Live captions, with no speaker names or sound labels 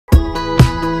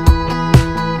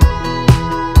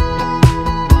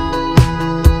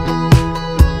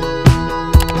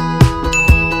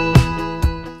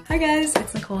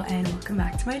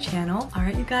to my channel. All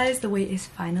right, you guys, the wait is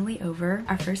finally over.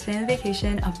 Our first family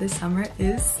vacation of the summer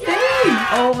is Spain.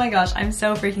 Oh my gosh, I'm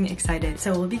so freaking excited.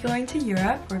 So we'll be going to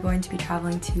Europe. We're going to be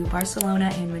traveling to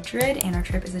Barcelona and Madrid, and our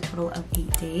trip is a total of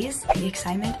 8 days. The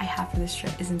excitement I have for this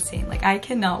trip is insane. Like, I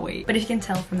cannot wait. But if you can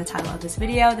tell from the title of this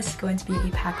video, this is going to be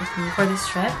a pack with me for this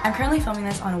trip. I'm currently filming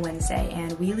this on a Wednesday,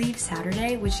 and we leave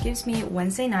Saturday, which gives me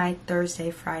Wednesday night, Thursday,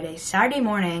 Friday, Saturday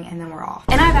morning, and then we're off.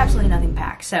 And I have absolutely nothing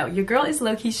packed. So your girl is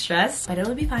low-key stressed, but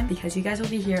it'll be fine because you guys will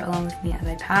be here along with me as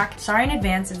I pack. Sorry in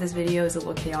advance if this video is a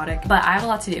little chaotic, but I have a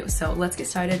lot to do. So let's get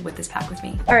started with this pack with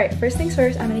me. All right, first things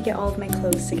first, I'm gonna get all of my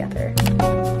clothes together.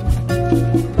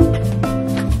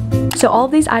 So all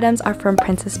of these items are from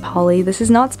Princess Polly. This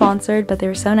is not sponsored, but they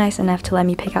were so nice enough to let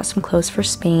me pick out some clothes for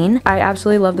Spain. I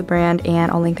absolutely love the brand,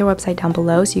 and I'll link their website down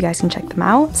below so you guys can check them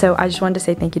out. So I just wanted to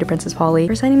say thank you to Princess Polly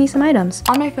for sending me some items.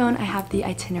 On my phone, I have the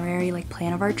itinerary, like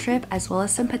plan of our trip, as well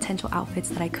as some potential outfits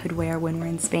that I could wear when we're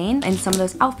in Spain. And some of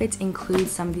those outfits include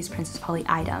some of these Princess Polly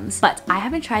items. But I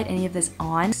haven't tried any of this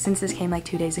on since this came like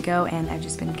 2 days ago, and I've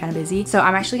just been kind of busy. So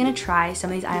I'm actually gonna try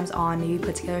some of these items on, maybe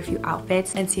put together a few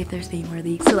outfits and see if they're Spain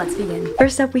worthy. So let's begin.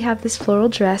 First up, we have this floral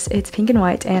dress. It's pink and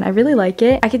white, and I really like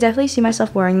it. I could definitely see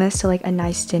myself wearing this to like a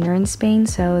nice dinner in Spain,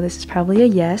 so this is probably a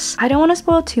yes. I don't want to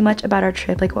spoil too much about our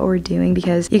trip, like what we're doing,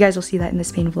 because you guys will see that in the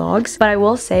Spain vlogs, but I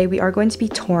will say we are going to be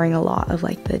touring a lot of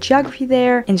like the geography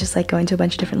there and just like going to a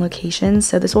bunch of different locations,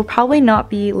 so this will probably not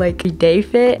be like a day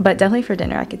fit, but definitely for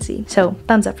dinner I could see. So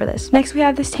thumbs up for this. Next, we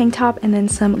have this tank top and then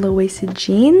some low-waisted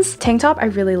jeans. Tank top I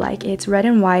really like. It's red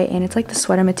and white, and it's like the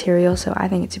sweater material, so I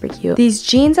think it's super cute. These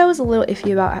jeans I was a little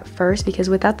iffy about at first because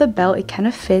without the belt it kind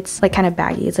of fits like kind of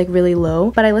baggy. It's like really low,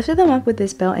 but I lifted them up with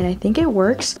this belt and I think it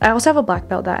works. I also have a black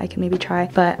belt that I can maybe try,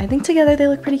 but I think together they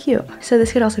look pretty cute, so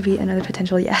this could also be another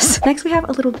potential yes. Next, we have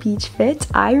a little beach fit.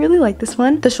 I really like this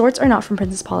one. The shorts are not from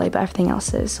Princess Polly, but everything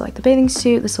else is. So like the bathing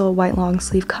suit, this little white long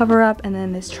sleeve cover up, and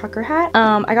then this trucker hat.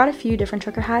 I got a few different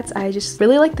trucker hats. I just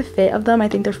really like the fit of them. I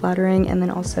think they're flattering, and then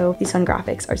also these sun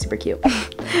graphics are super cute.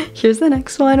 Here's the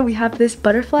next one. We have this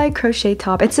butterfly crochet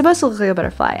top. It's supposed to look like a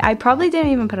butterfly. I probably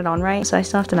didn't even put it on right, so I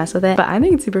still have to mess with it, but I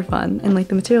think it's super fun, and like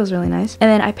the material is really nice. And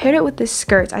then I paired it with this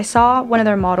skirt. I saw one of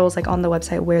their models like on the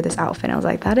website wear this outfit, and I was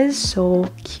like, that is so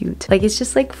cute. Like, it's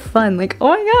just like fun, like, oh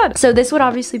my god. So this would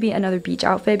obviously be another beach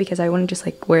outfit because I wouldn't just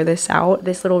like wear this out.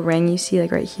 This little ring you see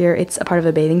like right here, it's a part of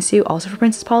a bathing suit, also for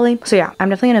Princess Polly. So yeah, I'm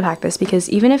definitely gonna pack this because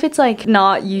even if it's like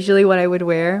not usually what I would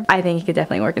wear, I think it could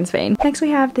definitely work in Spain. Next, we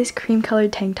have this cream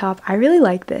colored tank top. I really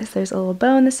like this. There's a little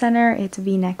bow in the center, it's a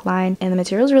V-neck line, and the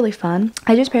material is really fun.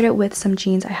 I just paired it with some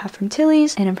jeans I have from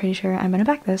Tilly's, and I'm pretty sure I'm gonna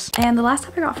pack this. And the last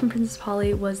top I got from Princess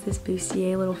Polly was this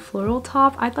bustier little floral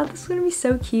top. I thought this was gonna be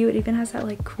so cute. It even has that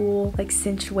like cool like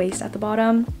cinched waist at the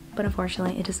bottom, but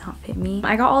unfortunately it does not fit me.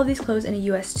 I got all of these clothes in a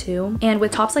US too, and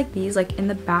with tops like these, like in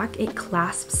the back it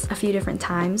clasps a few different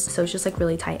times, so it's just like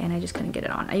really tight, and I just couldn't get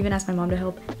it on. I even asked my mom to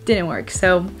help, didn't work.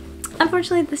 So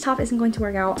unfortunately, this top isn't going to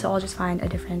work out, so I'll just find a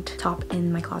different top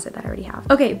in my closet that I already have.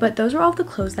 Okay, but those are all the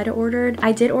clothes that I ordered.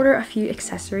 I did order a few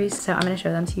accessories, so I'm gonna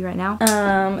show them to you right now.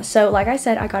 So like I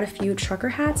said, I got a few trucker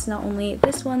hats, not only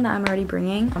this one that I'm already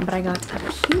bringing, but I got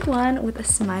a cute one with a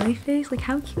smiley face. Like,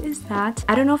 how cute is that?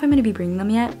 I don't know if I'm gonna be bringing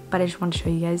them yet, but I just want to show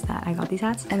you guys that I got these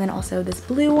hats. And then also this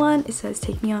blue one, it says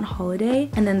 "Take me on holiday,"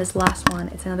 and then this last one,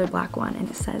 it's another black one, and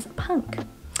it says "Punk."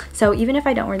 So even if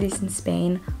I don't wear these in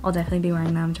Spain, I'll definitely be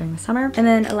wearing them during the summer. And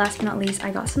then last but not least,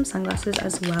 I got some sunglasses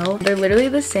as well. They're literally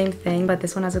the same thing, but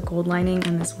this one has a gold lining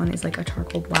and this one is like a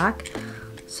charcoal black.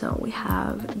 So we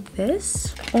have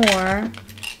this or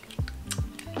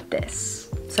this.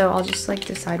 So I'll just like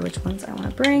decide which ones I want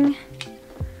to bring.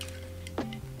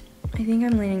 I think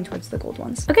I'm leaning towards the gold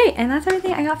ones. Okay, and that's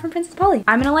everything I got from Princess Polly.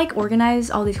 I'm gonna like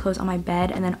organize all these clothes on my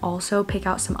bed and then also pick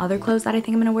out some other clothes that I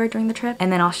think I'm gonna wear during the trip,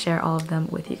 and then I'll share all of them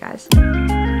with you guys.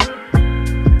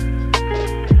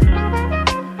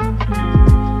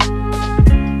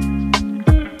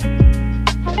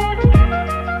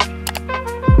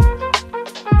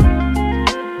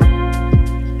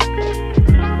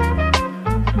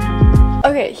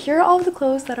 Okay, here are all of the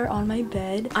clothes that are on my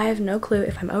bed. I have no clue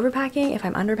if I'm overpacking, if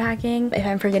I'm underpacking, if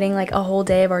I'm forgetting like a whole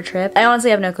day of our trip. I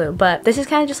honestly have no clue, but this is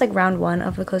kind of just like round one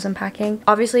of the clothes I'm packing.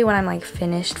 Obviously, when I'm like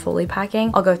finished fully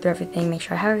packing, I'll go through everything, make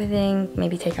sure I have everything,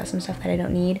 maybe take out some stuff that I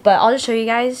don't need. But I'll just show you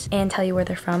guys and tell you where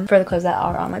they're from for the clothes that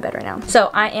are on my bed right now.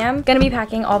 So I am gonna be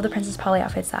packing all of the Princess Polly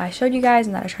outfits that I showed you guys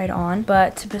and that I tried on.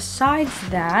 But besides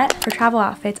that, for travel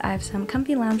outfits, I have some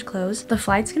comfy lounge clothes. The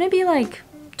flight's gonna be like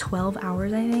 12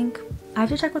 hours, I think. I have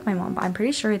to check with my mom, but I'm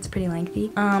pretty sure it's pretty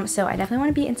lengthy. So I definitely want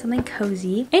to be in something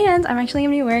cozy. And I'm actually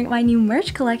gonna be wearing my new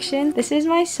merch collection. This is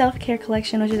my self-care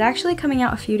collection, which is actually coming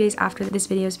out a few days after this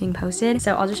video is being posted.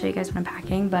 So I'll just show you guys what I'm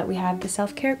packing. But we have the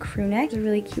self-care crew neck. There's a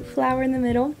really cute flower in the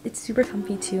middle. It's super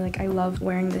comfy too. Like, I love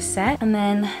wearing this set. And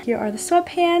then here are the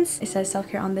sweatpants. It says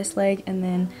self-care on this leg, and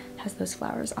then has those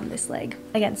flowers on this leg.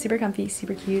 Again, super comfy,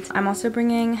 super cute. I'm also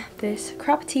bringing this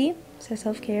crop tee. Says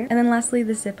self-care. And then lastly,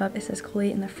 the zip up, it says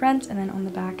Coley in the front, and then on the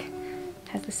back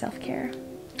has the self-care.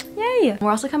 Yay!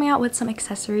 We're also coming out with some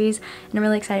accessories, and I'm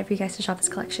really excited for you guys to shop this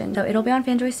collection. So it'll be on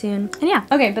Fanjoy soon. And yeah,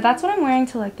 okay, but that's what I'm wearing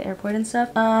to like the airport and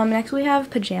stuff. Next we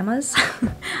have pajamas.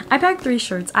 I packed 3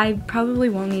 shirts. I probably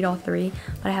won't need all 3,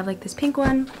 but I have like this pink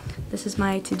one. This is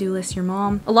my to-do list, your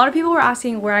mom. A lot of people were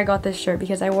asking where I got this shirt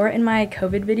because I wore it in my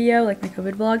COVID video, like my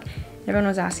COVID vlog. Everyone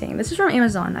was asking. This is from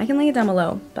Amazon. I can link it down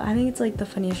below, but I think it's like the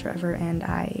funniest shirt ever, and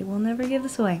I will never give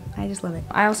this away. I just love it.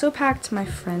 I also packed my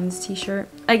friend's t-shirt.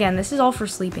 Again, this is all for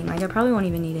sleeping. Like, I probably won't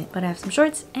even need it, but I have some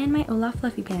shorts and my Olaf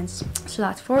fluffy pants. So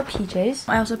that's for PJs.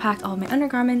 I also packed all of my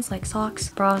undergarments, like socks,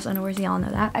 bras, underwears. Y'all know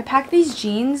that. I packed these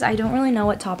jeans. I don't really know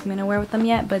what top I'm gonna wear with them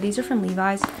yet, but these are from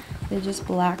Levi's. They're just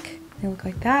black. They look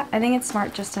like that. I think it's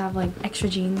smart just to have like extra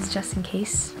jeans just in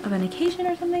case of an occasion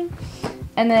or something.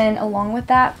 And then along with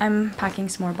that, I'm packing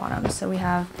some more bottoms. So we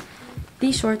have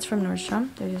these shorts from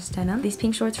Nordstrom. They're just denim. These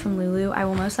pink shorts from Lulu. I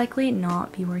will most likely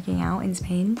not be working out in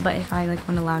Spain, but if I like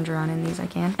want to lounge around in these, I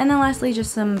can. And then lastly,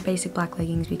 just some basic black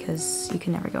leggings because you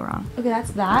can never go wrong. Okay,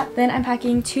 that's that. Then I'm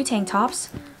packing 2 tank tops.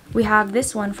 We have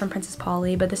this one from Princess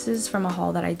Polly, but this is from a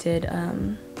haul that I did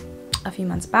a few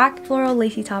months back. Floral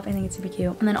lacy top, I think it's super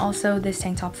cute. And then also this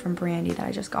tank top from Brandy that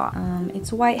I just got.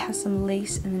 It's white, has some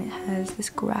lace, and then it has this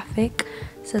graphic.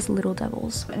 It says Little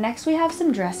Devils. But next we have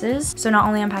some dresses. So not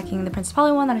only I'm packing the Princess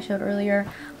Polly one that I showed earlier,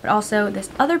 but also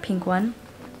this other pink one.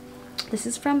 This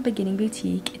is from Beginning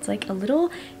Boutique. It's like a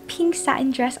little pink satin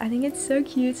dress. I think it's so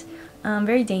cute.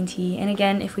 Very dainty. And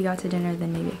again, if we got to dinner,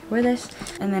 then maybe I could wear this.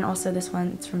 And then also this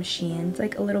one, it's from Shein. It's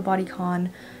like a little bodycon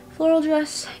floral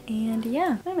dress, and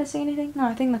yeah. Am I missing anything? No,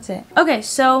 I think that's it. Okay,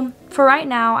 so for right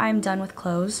now, I'm done with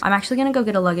clothes. I'm actually gonna go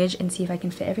get a luggage and see if I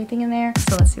can fit everything in there.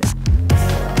 So let's do that.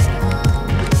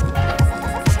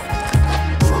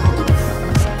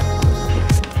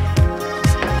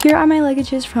 Here are my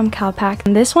luggages from Calpac.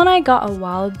 And this one I got a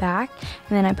while back,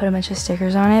 and then I put a bunch of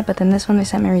stickers on it, but then this one they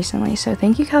sent me recently, so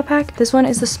thank you, Calpac. This one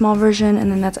is the small version, and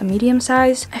then that's a medium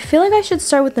size. I feel like I should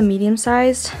start with the medium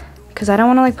sized because I don't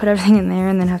want to like put everything in there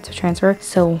and then have to transfer.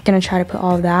 So I'm gonna try to put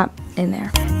all of that in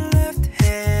there.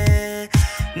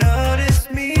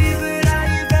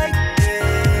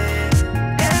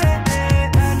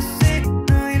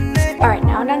 Alright,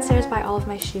 now I'm downstairs by all of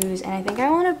my shoes, and I think I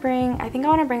want to bring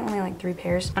only like 3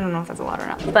 pairs. I don't know if that's a lot or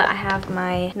not. But I have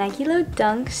my Nike Low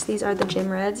Dunks. These are the Gym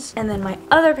Reds. And then my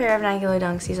other pair of Nike Low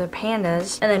Dunks. These are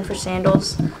Pandas. And then for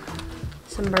sandals,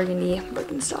 some burgundy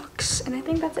Birkenstocks, and I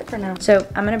think that's it for now. So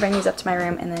I'm gonna bring these up to my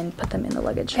room and then put them in the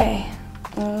luggage. Okay.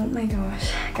 Oh my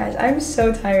gosh, guys, I'm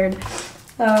so tired.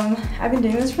 I've been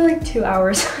doing this for like 2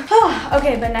 hours.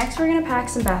 Okay, but next we're gonna pack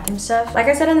some bathroom stuff. Like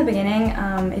I said in the beginning,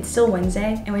 it's still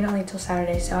Wednesday and we don't leave till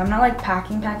Saturday, so I'm not like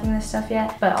packing this stuff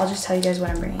yet, but I'll just tell you guys what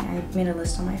I'm bringing. I made a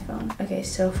list on my phone. Okay,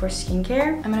 so for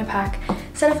skincare, I'm gonna pack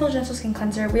Cetaphil Gentle Skin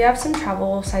Cleanser. We have some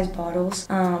travel size bottles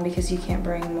because you can't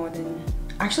bring more than,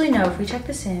 actually no, if we check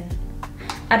this in,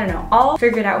 I don't know. I'll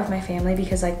figure it out with my family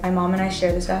because like my mom and I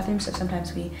share this bathroom, so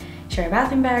sometimes we share a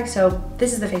bathroom bag. So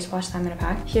this is the face wash that I'm gonna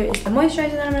pack. Here is the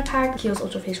moisturizer that I'm gonna pack, Kiehl's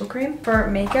Ultra Facial Cream. For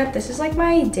makeup, this is like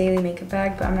my daily makeup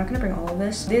bag, but I'm not gonna bring all of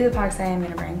this. These are the packs that I am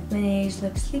gonna bring. Laneige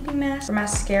Lip Sleeping Mask. For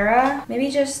mascara,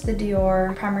 maybe just the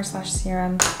Dior primer slash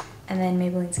serum, and then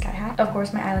Maybelline Sky High. Of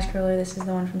course, my eyelash curler, this is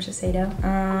the one from Shiseido.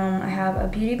 I have a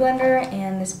beauty blender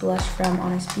and this blush from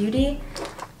Honest Beauty.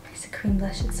 It's a cream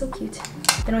blush, it's so cute.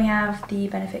 Then we have the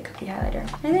Benefit Cookie Highlighter.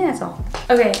 I think that's all.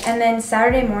 Okay, and then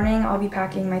Saturday morning, I'll be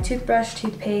packing my toothbrush,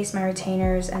 toothpaste, my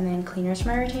retainers, and then cleaners for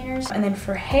my retainers. And then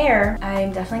for hair,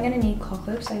 I'm definitely gonna need claw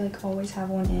clips. I like always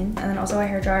have one in. And then also a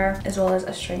hair dryer, as well as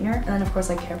a straightener. And then of course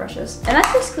like hairbrushes. And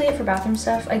that's basically it for bathroom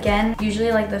stuff. Again,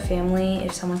 usually like the family,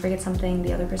 if someone forgets something,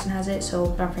 the other person has it.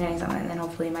 So I'm forgetting something, and then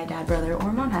hopefully my dad, brother,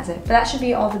 or mom has it. But that should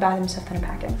be all the bathroom stuff that I'm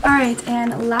packing. All right,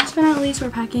 and last but not least, we're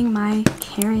packing my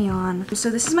carry-on. So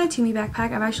this is my Tumi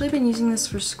backpack. I've actually been using this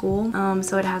for school,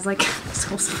 so it has like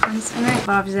school supplies in it, but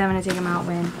obviously I'm gonna take them out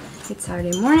when it's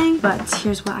Saturday morning. But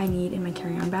here's what I need in my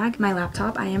carry-on bag. My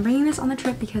laptop, I am bringing this on the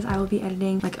trip because I will be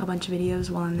editing like a bunch of videos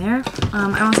while I'm there.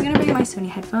 I'm also gonna bring my Sony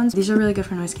headphones. These are really good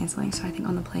for noise canceling, so I think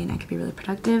on the plane I could be really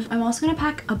productive. I'm also gonna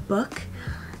pack a book.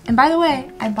 And by the way,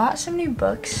 I bought some new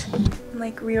books and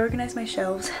like reorganized my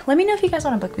shelves. Let me know if you guys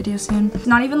want a book video soon.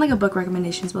 Not even like a book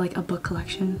recommendations, but like a book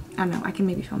collection. I don't know, I can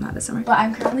maybe film that this summer. But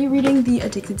I'm currently reading the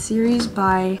Addicted series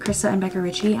by Krista and Becca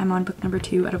Ritchie. I'm on book number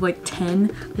 2 out of like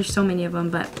 10. There's so many of them,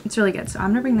 but it's really good. So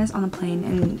I'm gonna bring this on the plane,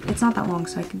 and it's not that long,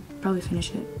 so I can probably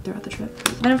finish it throughout the trip.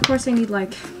 Then of course I need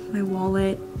like my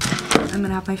wallet. I'm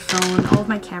gonna have my phone, all of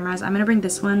my cameras. I'm gonna bring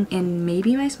this one and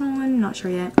maybe my small one, not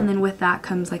sure yet. And then with that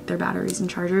comes like their batteries and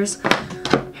chargers.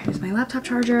 Here's my laptop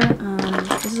charger.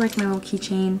 This is like my little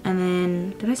keychain. And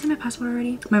then, did I say my passport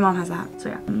already? My mom has that. So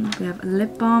yeah, we have a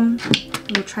lip balm, a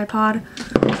little tripod.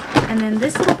 And then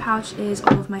this little pouch is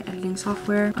all of my editing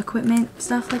software, equipment,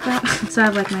 stuff like that. So I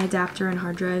have like my adapter and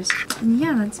hard drives. And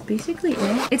yeah, that's basically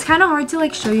it. It's kind of hard to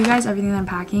like show you guys everything that I'm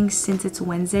packing since it's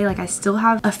Wednesday. Like I still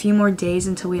have a few more days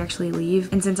until we actually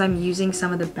leave. And since I'm using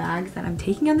some of the bags that I'm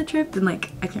taking on the trip, then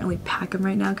like I can't really pack them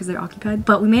right now because they're occupied.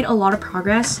 But we made a lot of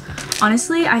progress.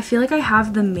 Honestly, I feel like I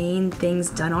have the main things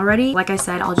done already. Like I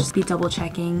said, I'll just be double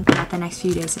checking at the next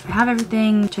few days if I have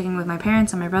everything, checking with my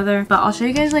parents and my brother. But I'll show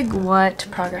you guys like what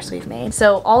progress we've made.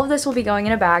 So all of this will be going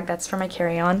in a bag. That's for my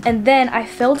carry-on. And then I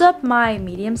filled up my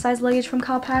medium-sized luggage from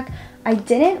Calpac. I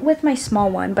didn't with my small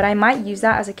one, but I might use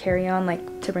that as a carry-on,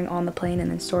 like to bring on the plane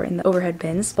and then store it in the overhead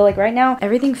bins. But like right now,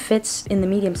 everything fits in the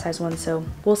medium-sized one, so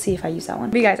we'll see if I use that one.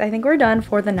 But you guys, I think we're done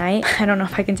for the night. I don't know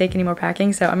if I can take any more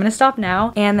packing, so I'm gonna stop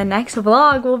now. And the next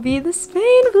vlog will be the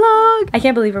Spain vlog. I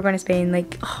can't believe we're going to Spain.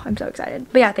 Like, oh, I'm so excited.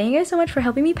 But yeah, thank you guys so much for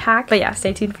helping me pack. But yeah,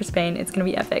 stay tuned for Spain. It's gonna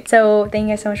be epic. So thank you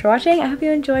guys so much for watching. I hope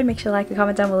you enjoyed. Make sure to like and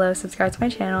comment down below, subscribe to my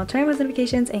channel, turn on post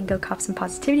notifications, and go cop some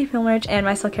positivity film merch. And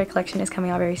my self-care collection is coming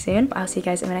out very soon. I'll see you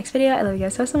guys in my next video. I love you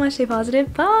guys so much. Stay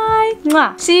positive. Bye.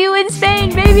 Mwah. See you in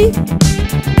Spain,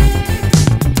 baby.